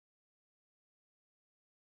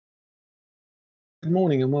Good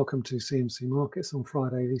morning and welcome to CMC Markets on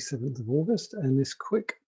Friday the 7th of August and this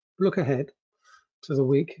quick look ahead to the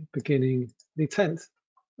week beginning the 10th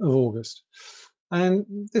of August. And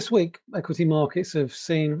this week equity markets have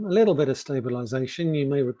seen a little bit of stabilization. You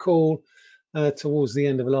may recall towards the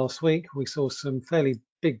end of last week we saw some fairly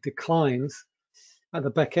big declines at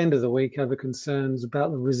the back end of the week over concerns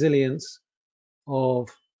about the resilience of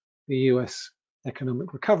the US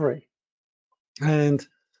economic recovery. And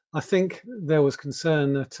I think there was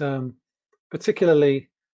concern that particularly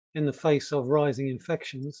in the face of rising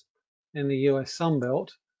infections in the US Sunbelt,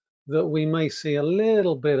 that we may see a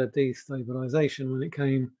little bit of destabilization when it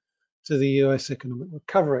came to the US economic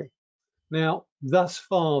recovery. Now, thus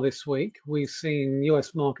far this week, we've seen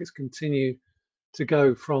US markets continue to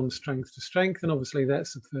go from strength to strength, and obviously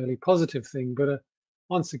that's a fairly positive thing. But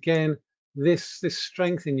once again, this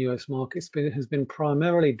strength in US markets has been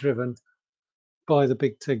primarily driven by the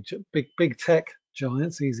big tech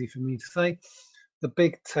giants, easy for me to say, the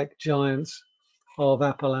big tech giants of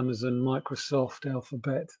Apple, Amazon, Microsoft,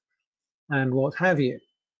 Alphabet, and what have you.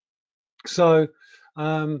 So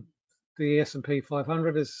the S&P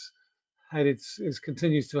 500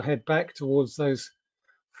 continues to head back towards those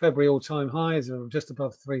February all-time highs of just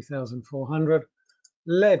above 3,400,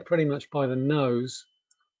 led pretty much by the nose,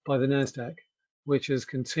 by the Nasdaq, which has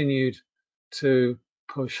continued to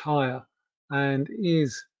push higher and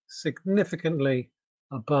is significantly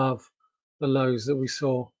above the lows that we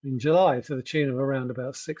saw in July, to the tune of around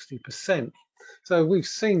about 60%. So we've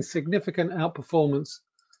seen significant outperformance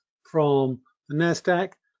from the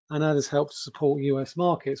Nasdaq, and that has helped support US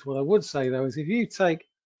markets. What I would say though is if you take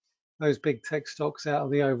those big tech stocks out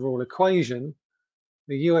of the overall equation,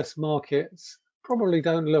 the US markets probably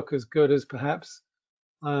don't look as good as perhaps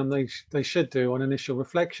they should do on initial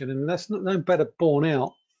reflection, and that's no better borne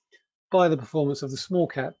out by the performance of the small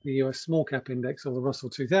cap, the US small cap index, or the Russell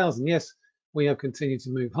 2000. Yes, we have continued to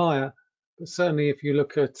move higher, but certainly if you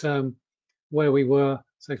look at where we were,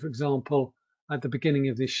 say for example, at the beginning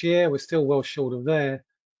of this year, we're still well short of there,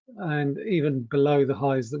 and even below the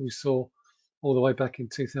highs that we saw all the way back in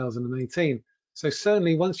 2018. So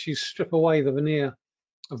certainly once you strip away the veneer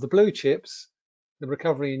of the blue chips, the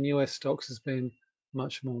recovery in US stocks has been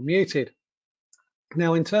much more muted.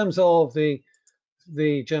 Now, in terms of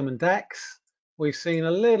the German DAX, we've seen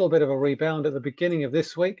a little bit of a rebound at the beginning of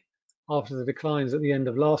this week after the declines at the end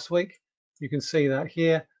of last week. You can see that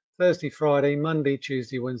here, Thursday, Friday, Monday,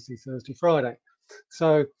 Tuesday, Wednesday, Thursday, Friday.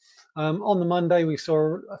 So on the Monday, we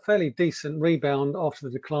saw a fairly decent rebound after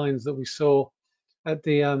the declines that we saw at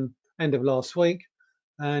the end of last week.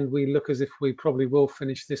 And we look as if we probably will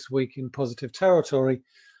finish this week in positive territory,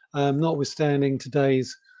 notwithstanding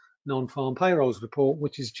today's non-farm payrolls report,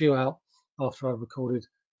 which is due out after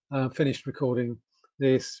I've finished recording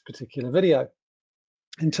this particular video.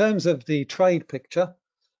 In terms of the trade picture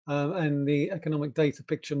and the economic data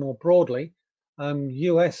picture more broadly,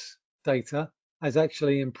 US data has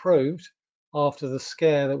actually improved after the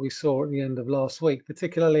scare that we saw at the end of last week,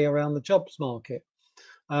 particularly around the jobs market.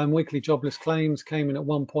 Weekly jobless claims came in at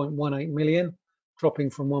 1.18 million, dropping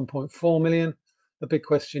from 1.4 million. The big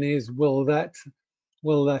question is, will that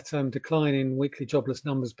decline in weekly jobless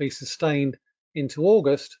numbers be sustained into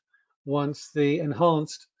August once the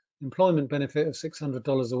enhanced employment benefit of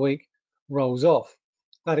 $600 a week rolls off?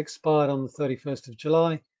 That expired on the 31st of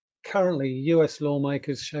July. Currently, US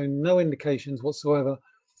lawmakers show no indications whatsoever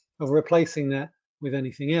of replacing that with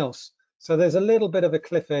anything else. So there's a little bit of a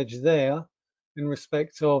cliff edge there in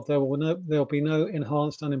respect of there'll be no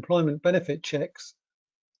enhanced unemployment benefit checks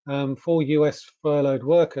for US furloughed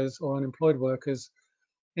workers or unemployed workers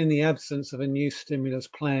in the absence of a new stimulus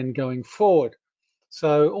plan going forward.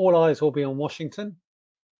 So all eyes will be on Washington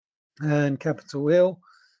and Capitol Hill,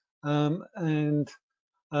 and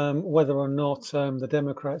whether or not the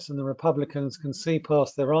Democrats and the Republicans can see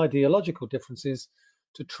past their ideological differences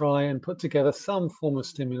to try and put together some form of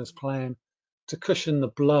stimulus plan to cushion the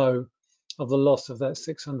blow of the loss of that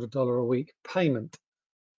 $600 a week payment.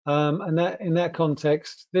 And that in that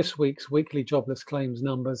context, this week's weekly jobless claims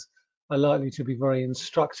numbers are likely to be very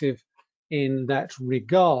instructive in that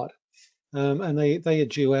regard. And they are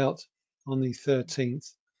due out on the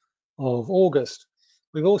 13th of August.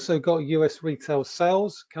 We've also got US retail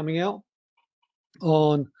sales coming out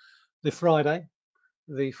on the Friday,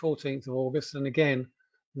 the 14th of August. And again,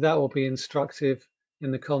 that will be instructive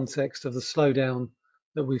in the context of the slowdown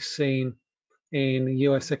that we've seen in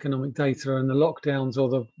US economic data and the lockdowns or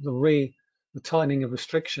the tightening of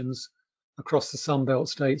restrictions across the Sunbelt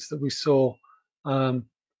states that we saw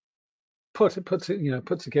put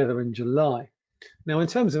together in July. Now, in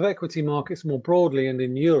terms of equity markets more broadly and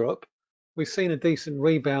in Europe, we've seen a decent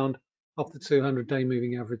rebound off the 200-day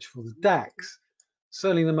moving average for the DAX.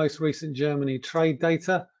 Certainly the most recent Germany trade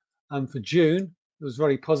data for June was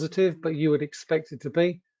very positive, but you would expect it to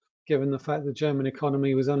be, given the fact the German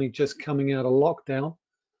economy was only just coming out of lockdown.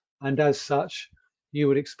 And as such, you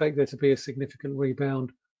would expect there to be a significant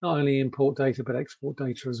rebound, not only import data, but export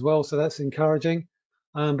data as well. So that's encouraging.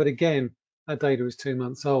 But again, that data is 2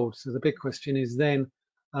 months old. So the big question is then,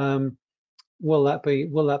 will that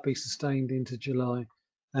be sustained into July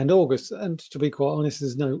and August? And to be quite honest,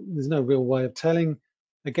 there's no real way of telling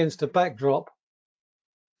against a backdrop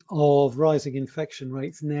of rising infection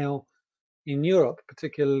rates now in Europe,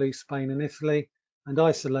 particularly Spain and Italy, and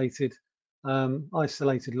isolated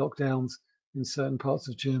lockdowns in certain parts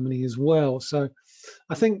of Germany as well. So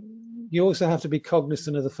I think you also have to be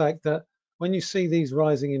cognizant of the fact that when you see these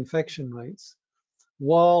rising infection rates,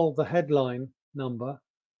 while the headline number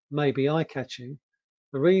may be eye-catching,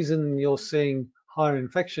 the reason you're seeing higher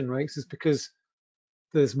infection rates is because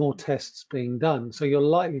there's more tests being done. So you're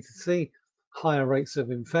likely to see higher rates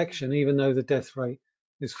of infection, even though the death rate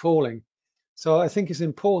is falling. So I think it's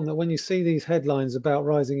important that when you see these headlines about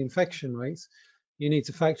rising infection rates, you need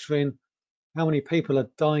to factor in how many people are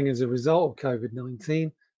dying as a result of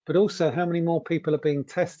COVID-19, but also how many more people are being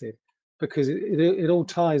tested, because it all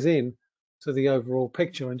ties in to the overall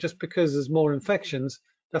picture. And just because there's more infections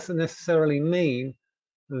doesn't necessarily mean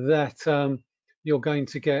that you're going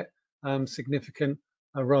to get significant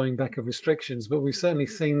rolling back of restrictions. But we've certainly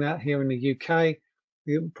seen that here in the UK.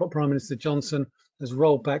 Prime Minister Johnson has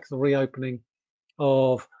rolled back the reopening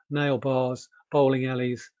of nail bars, bowling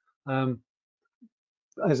alleys,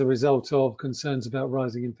 as a result of concerns about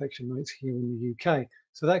rising infection rates here in the UK.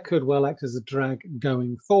 So that could well act as a drag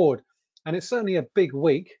going forward. And it's certainly a big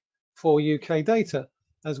week for UK data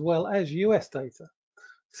as well as US data.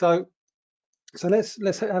 So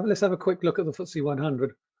let's have a quick look at the FTSE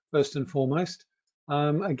 100 first and foremost.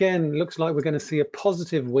 Again, looks like we're going to see a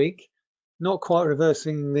positive week, not quite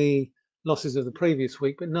reversing the losses of the previous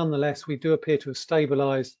week, but nonetheless, we do appear to have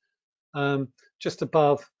stabilized just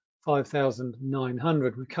above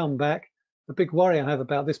 5,900. We come back. The big worry I have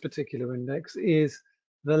about this particular index is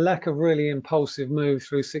the lack of really impulsive move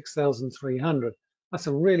through 6,300. That's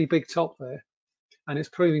a really big top there, and it's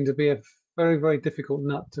proving to be a very, very difficult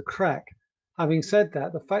nut to crack. Having said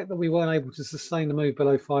that, the fact that we weren't able to sustain the move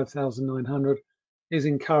below 5,900 is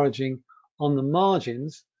encouraging on the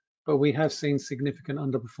margins, but we have seen significant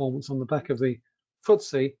underperformance on the back of the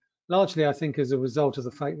FTSE, largely I think as a result of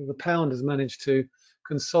the fact that the pound has managed to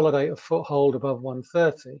consolidate a foothold above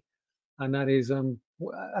 130, and that is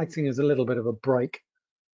acting as a little bit of a brake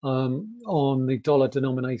on the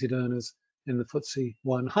dollar-denominated earners in the FTSE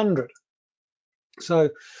 100. So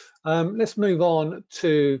let's move on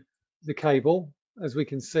to the cable. As we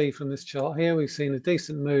can see from this chart here, we've seen a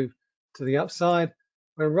decent move to the upside.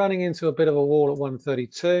 We're running into a bit of a wall at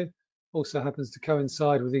 132. Also happens to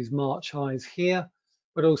coincide with these March highs here,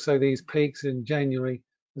 but also these peaks in January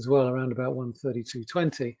as well, around about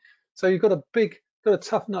 132.20. So you've got a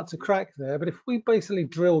tough nut to crack there. But if we basically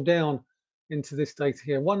drill down into this data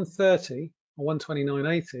here, 130 or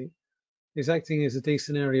 129.80 is acting as a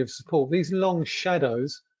decent area of support. These long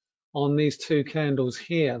shadows on these two candles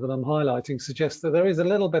here that I'm highlighting suggest that there is a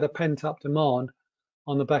little bit of pent-up demand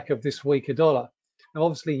on the back of this weaker dollar. Now,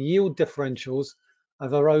 obviously, yield differentials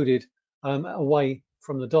have eroded away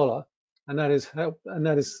from the dollar, and that has helped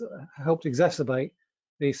exacerbate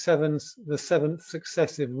the seventh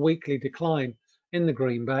successive weekly decline in the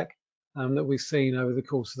greenback that we've seen over the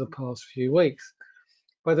course of the past few weeks.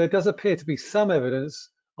 But there does appear to be some evidence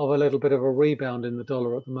of a little bit of a rebound in the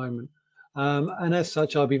dollar at the moment. And as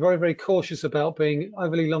such, I'll be very, very cautious about being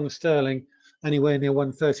overly long sterling anywhere near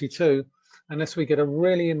 132, unless we get a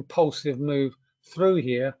really impulsive move through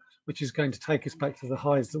here, which is going to take us back to the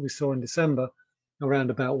highs that we saw in December, around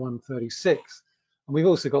about 136. And we've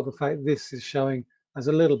also got the fact this is showing as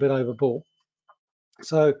a little bit overbought.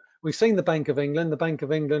 So we've seen the Bank of England. The Bank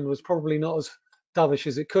of England was probably not as dovish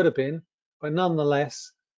as it could have been, but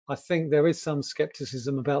nonetheless, I think there is some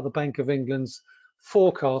skepticism about the Bank of England's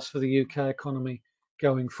forecast for the UK economy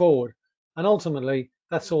going forward. And ultimately,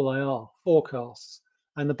 that's all they are, forecasts.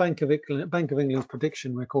 And the Bank of England's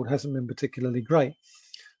prediction record hasn't been particularly great.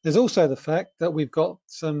 There's also the fact that we've got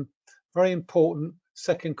some very important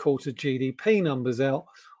second quarter GDP numbers out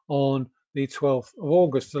on the 12th of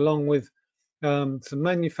August, along with some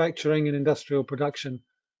manufacturing and industrial production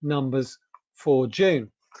numbers for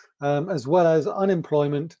June, as well as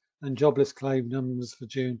unemployment and jobless claim numbers for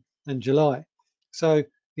June and July. So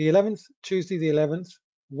the 11th, Tuesday the 11th,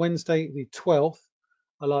 Wednesday the 12th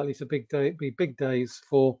are likely to be big days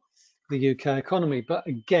for the UK economy. But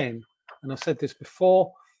again, and I've said this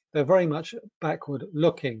before, they're very much backward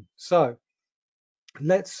looking. So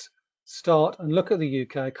let's start and look at the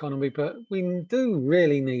UK economy, but we do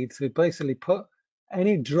really need to basically put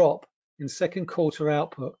any drop in second quarter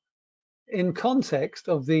output in context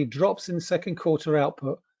of the drops in second quarter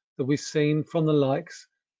output that we've seen from the likes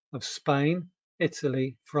of Spain,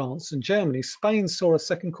 Italy, France, and Germany. Spain saw a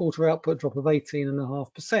second quarter output drop of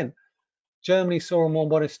 18.5%. Germany saw a more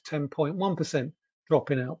modest 10.1%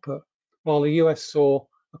 drop in output, while the US saw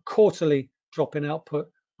a quarterly drop in output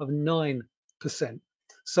of 9%.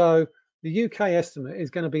 So the UK estimate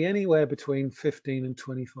is going to be anywhere between 15 and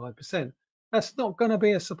 25%. That's not going to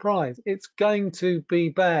be a surprise. It's going to be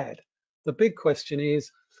bad. The big question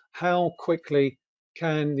is, how quickly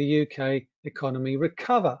can the UK economy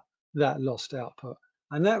recover that lost output?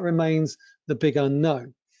 And that remains the big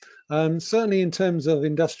unknown. Certainly in terms of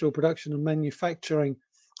industrial production and manufacturing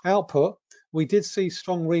output, we did see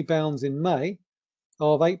strong rebounds in May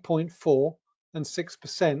of 8.4 and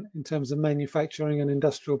 6% in terms of manufacturing and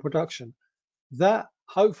industrial production. That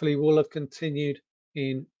hopefully will have continued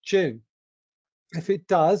in June. If it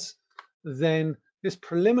does, then this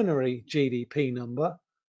preliminary GDP number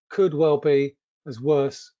could well be as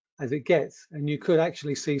worse as it gets, and you could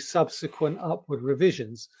actually see subsequent upward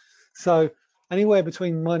revisions. So anywhere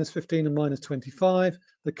between -15 and -25.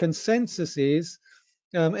 The consensus is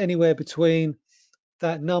anywhere between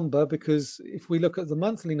that number, because if we look at the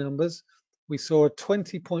monthly numbers, we saw a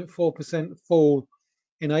 20.4% fall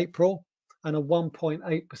in April and a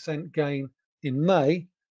 1.8% gain in May.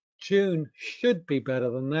 June should be better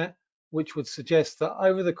than that, which would suggest that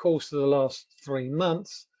over the course of the last 3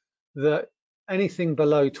 months, that anything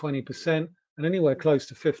below 20% and anywhere close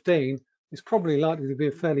to 15 is probably likely to be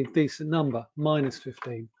a fairly decent number,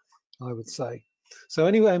 -15, I would say. So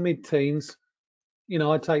anywhere mid-teens, you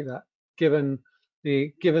know, I'd take that, given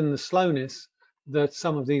the slowness that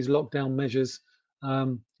some of these lockdown measures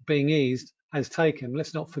being eased has taken.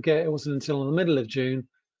 Let's not forget, it wasn't until the middle of June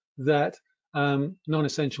that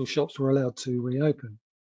non-essential shops were allowed to reopen.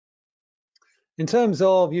 In terms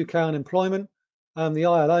of UK unemployment, the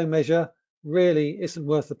ILO measure really isn't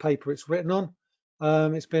worth the paper it's written on.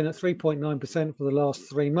 It's been at 3.9% for the last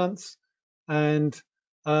 3 months, and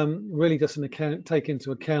really doesn't take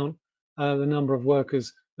into account the number of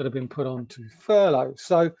workers that have been put onto furlough.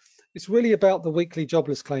 So it's really about the weekly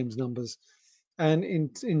jobless claims numbers. And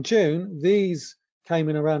in June, these came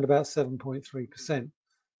in around about 7.3%.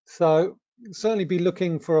 So certainly be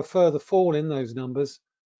looking for a further fall in those numbers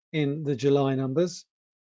in the July numbers.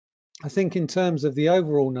 I think in terms of the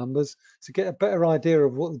overall numbers, to get a better idea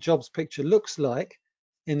of what the jobs picture looks like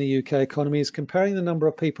in the UK economy, is comparing the number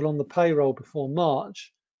of people on the payroll before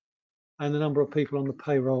March and the number of people on the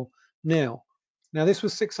payroll now. Now, this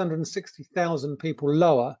was 660,000 people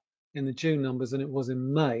lower in the June numbers than it was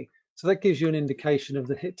in May. So that gives you an indication of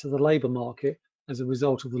the hit to the labour market as a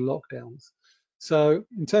result of the lockdowns. So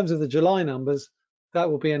in terms of the July numbers, that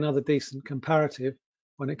will be another decent comparative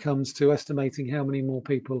when it comes to estimating how many more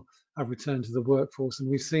people have returned to the workforce. And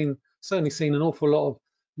we've certainly seen an awful lot of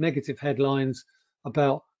negative headlines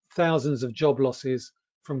about thousands of job losses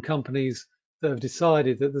from companies that have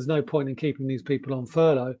decided that there's no point in keeping these people on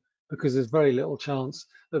furlough because there's very little chance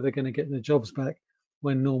that they're going to get their jobs back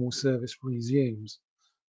when normal service resumes.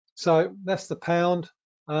 So that's the pound.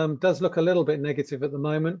 Does look a little bit negative at the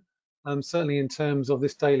moment, certainly in terms of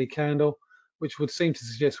this daily candle, which would seem to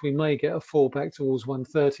suggest we may get a fall back towards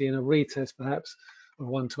 130 and a retest perhaps of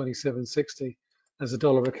 127.60 as the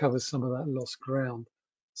dollar recovers some of that lost ground.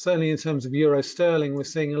 Certainly in terms of euro sterling, we're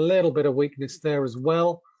seeing a little bit of weakness there as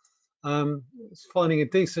well. It's finding a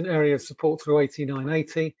decent area of support through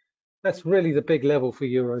 89.80. That's really the big level for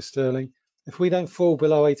euro sterling. If we don't fall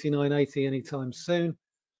below 89.80 anytime soon,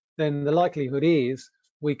 then the likelihood is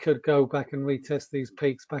we could go back and retest these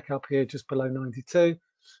peaks back up here just below 92,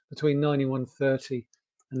 between 91.30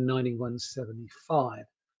 and 91.75.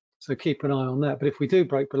 So keep an eye on that. But if we do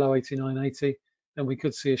break below 89.80, then we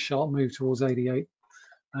could see a sharp move towards 88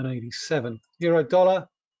 and 87. Euro dollar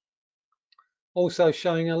also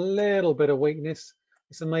showing a little bit of weakness.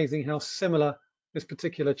 It's amazing how similar this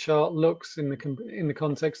particular chart looks in the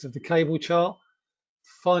context of the cable chart.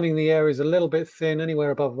 Finding the areas a little bit thin,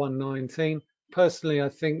 anywhere above 119. Personally, I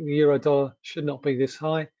think the euro dollar should not be this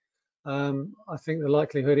high. I think the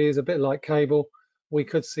likelihood is, a bit like cable, we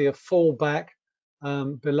could see a fall back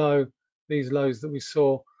below these lows that we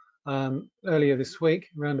saw earlier this week,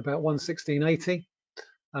 around about 116.80,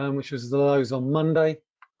 which was the lows on Monday.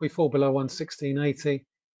 We fall below 116.80,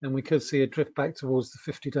 and we could see a drift back towards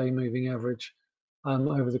the 50-day moving average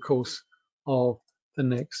over the course of the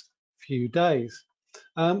next few days.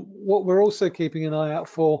 What we're also keeping an eye out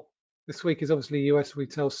for this week is obviously US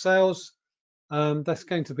retail sales. That's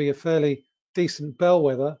going to be a fairly decent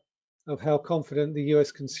bellwether of how confident the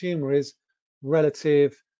US consumer is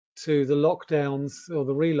relative to the lockdowns or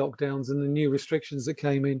the re-lockdowns and the new restrictions that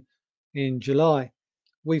came in July.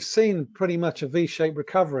 We've seen pretty much a V-shaped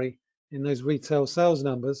recovery in those retail sales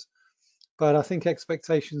numbers, but I think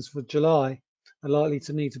expectations for July are likely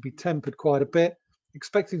to need to be tempered quite a bit,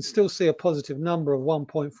 expecting to still see a positive number of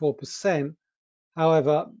 1.4%.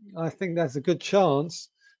 However, I think there's a good chance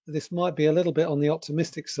that this might be a little bit on the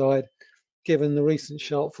optimistic side, given the recent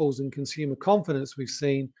sharp falls in consumer confidence we've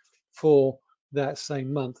seen for that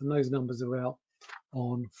same month, and those numbers are out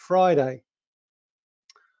on Friday.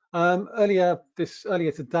 Earlier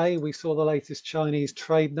today, we saw the latest Chinese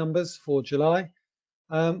trade numbers for July.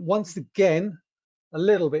 Once again, a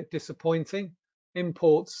little bit disappointing.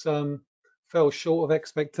 Imports fell short of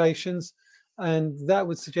expectations, and that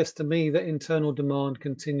would suggest to me that internal demand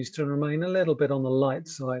continues to remain a little bit on the light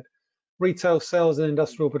side. Retail sales and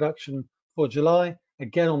industrial production for July,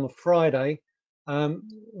 again on the Friday.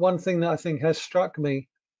 One thing that I think has struck me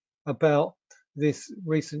about this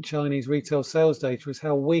recent Chinese retail sales data is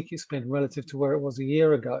how weak it's been relative to where it was a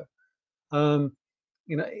year ago. Ever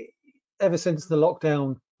since the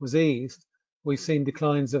lockdown was eased, we've seen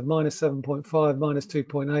declines of -7.5,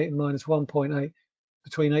 -2.8, and -1.8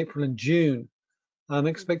 between April and June.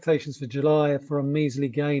 Expectations for July are for a measly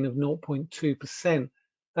gain of 0.2%.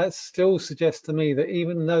 That still suggests to me that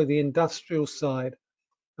even though the industrial side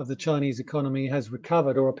of the Chinese economy has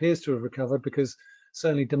recovered, or appears to have recovered, because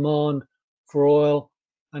certainly demand for oil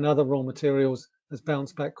and other raw materials has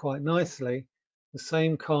bounced back quite nicely, the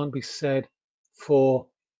same can't be said for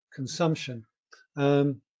consumption.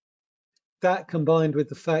 That combined with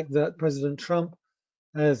the fact that President Trump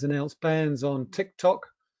has announced bans on TikTok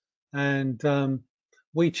and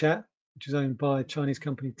WeChat, which is owned by Chinese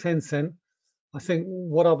company Tencent, I think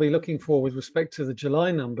what I'll be looking for with respect to the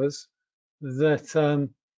July numbers, that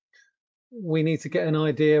we need to get an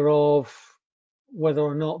idea of whether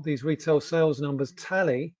or not these retail sales numbers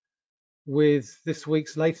tally with this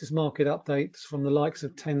week's latest market updates from the likes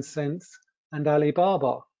of Tencent and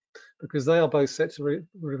Alibaba, because they are both set to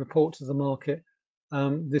report to the market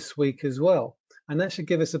this week as well. And that should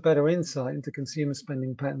give us a better insight into consumer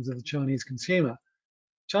spending patterns of the Chinese consumer.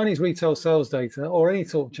 Chinese retail sales data, or any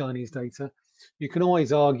sort of Chinese data, you can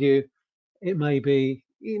always argue it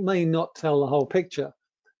may not tell the whole picture.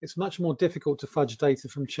 It's much more difficult to fudge data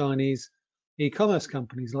from Chinese e-commerce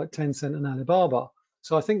companies like Tencent and Alibaba.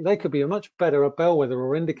 So I think they could be a much better bellwether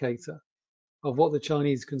or indicator of what the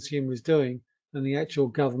Chinese consumer is doing than the actual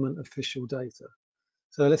government official data.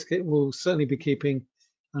 So we'll certainly be keeping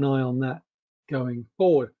an eye on that going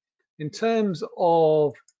forward. In terms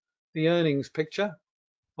of the earnings picture,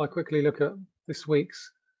 if I quickly look at this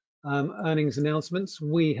week's earnings announcements,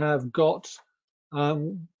 we've got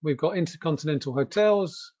Intercontinental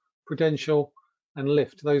Hotels, Prudential, and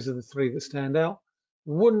Lyft. Those are the three that stand out.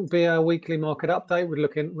 Wouldn't be a weekly market update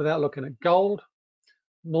without looking at gold.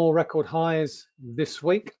 More record highs this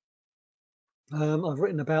week. I've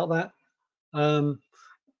written about that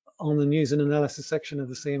on the news and analysis section of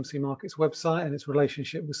the CMC Markets website and its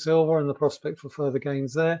relationship with silver and the prospect for further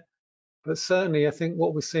gains there. But certainly, I think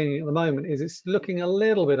what we're seeing at the moment is it's looking a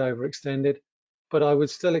little bit overextended, but I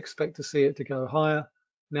would still expect to see it to go higher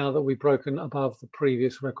now that we've broken above the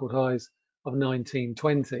previous record highs of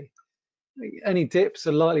 1920. Any dips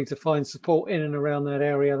are likely to find support in and around that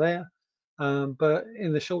area there. But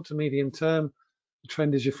in the short to medium term, the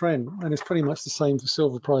trend is your friend. And it's pretty much the same for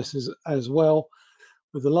silver prices as well,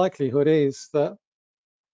 with the likelihood is that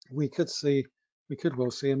we could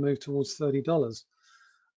well see a move towards $30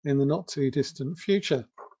 in the not too distant future.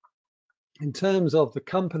 In terms of the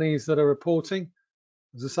companies that are reporting,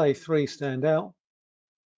 as I say, three stand out.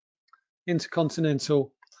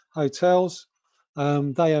 Intercontinental Hotels,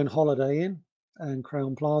 they own Holiday Inn and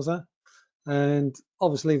Crown Plaza, and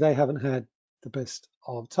obviously they haven't had the best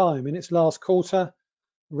of time. In its last quarter,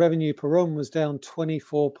 revenue per room was down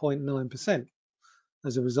 24.9%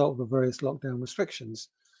 as a result of the various lockdown restrictions.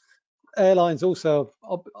 Airlines also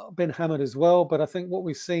have been hammered as well, but I think what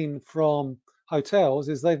we've seen from hotels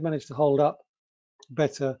is they've managed to hold up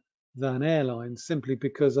better than airlines, simply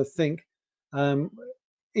because I think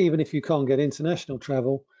even if you can't get international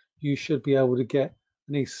travel, you should be able to get at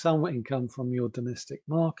least some income from your domestic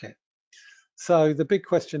market. So the big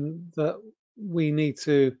question that we need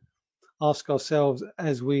to ask ourselves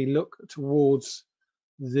as we look towards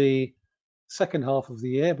the second half of the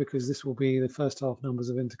year, because this will be the first half numbers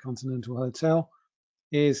of Intercontinental Hotel,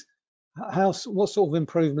 is what sort of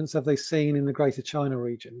improvements have they seen in the Greater China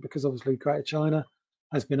region? Because obviously Greater China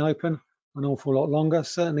has been open an awful lot longer.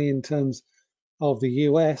 Certainly in terms of the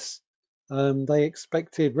US, they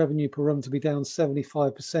expected revenue per room to be down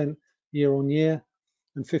 75% year on year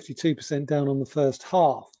and 52% down on the first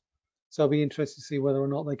half. So I'll be interested to see whether or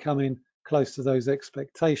not they come in close to those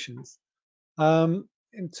expectations.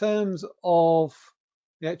 In terms of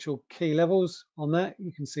the actual key levels on that,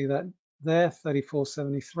 you can see that there,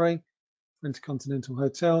 34.73 for Intercontinental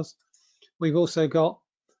Hotels. We've also got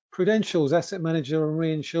Prudential's asset manager and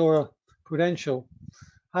reinsurer. Prudential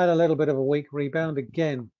had a little bit of a weak rebound,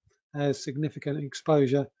 again, has significant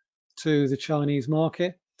exposure to the Chinese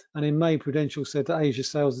market. And in May, Prudential said that Asia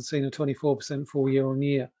sales had seen a 24% fall year on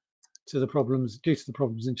year due to the problems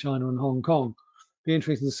in China and Hong Kong. Be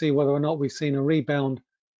interesting to see whether or not we've seen a rebound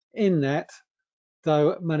in that,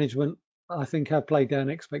 though management, I think, have played down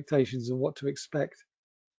expectations of what to expect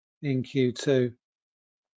in Q2.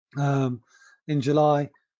 In July,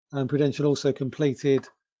 Prudential also completed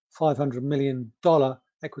 $500 million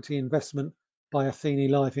equity investment by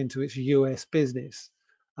Athene Life into its US business.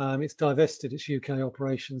 It's divested its UK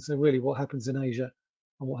operations. So really what happens in Asia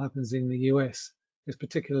and what happens in the US is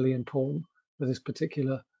particularly important for this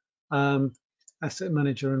particular asset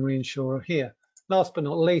manager and reinsurer here. Last but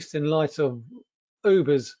not least, in light of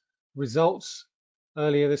Uber's results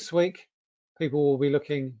earlier this week, people will be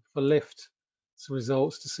looking for Lyft's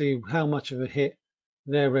results to see how much of a hit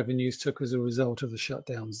their revenues took as a result of the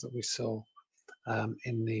shutdowns that we saw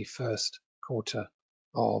in the first quarter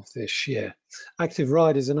of this year. Active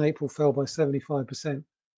riders in April fell by 75%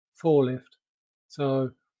 for Lyft. So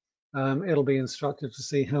it'll be instructive to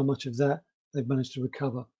see how much of that they've managed to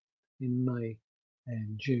recover in May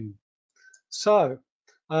and June. So,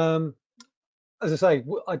 as I say,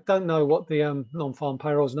 I don't know what the non-farm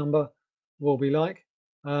payrolls number will be like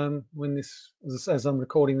when this, as I'm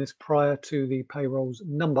recording this prior to the payrolls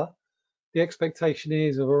number. The expectation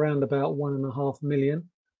is of around about 1.5 million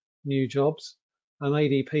new jobs.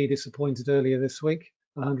 ADP disappointed earlier this week,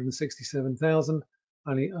 167,000,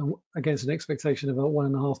 only against an expectation of about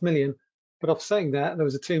 1.5 million. But offsetting that, there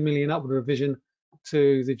was a 2 million upward revision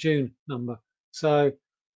to the June number. So,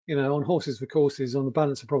 you know, on horses for courses, on the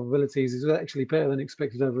balance of probabilities, is actually better than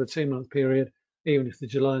expected over a 2-month period, even if the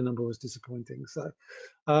July number was disappointing. So,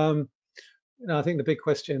 I think the big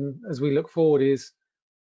question as we look forward is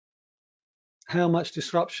how much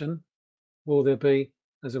disruption will there be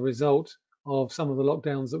as a result of some of the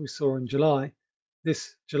lockdowns that we saw in July?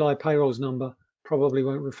 This July payrolls number probably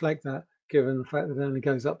won't reflect that, given the fact that it only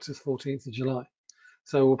goes up to the 14th of July.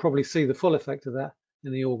 So we'll probably see the full effect of that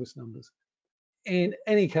in the August numbers. In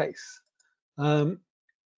any case, in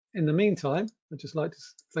the meantime, I'd just like to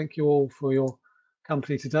thank you all for your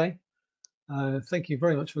company today. Thank you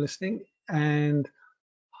very much for listening, and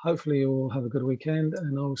hopefully you all have a good weekend,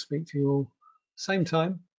 and I'll speak to you all same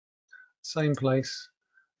time, same place,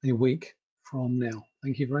 a week from now.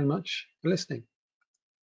 Thank you very much for listening.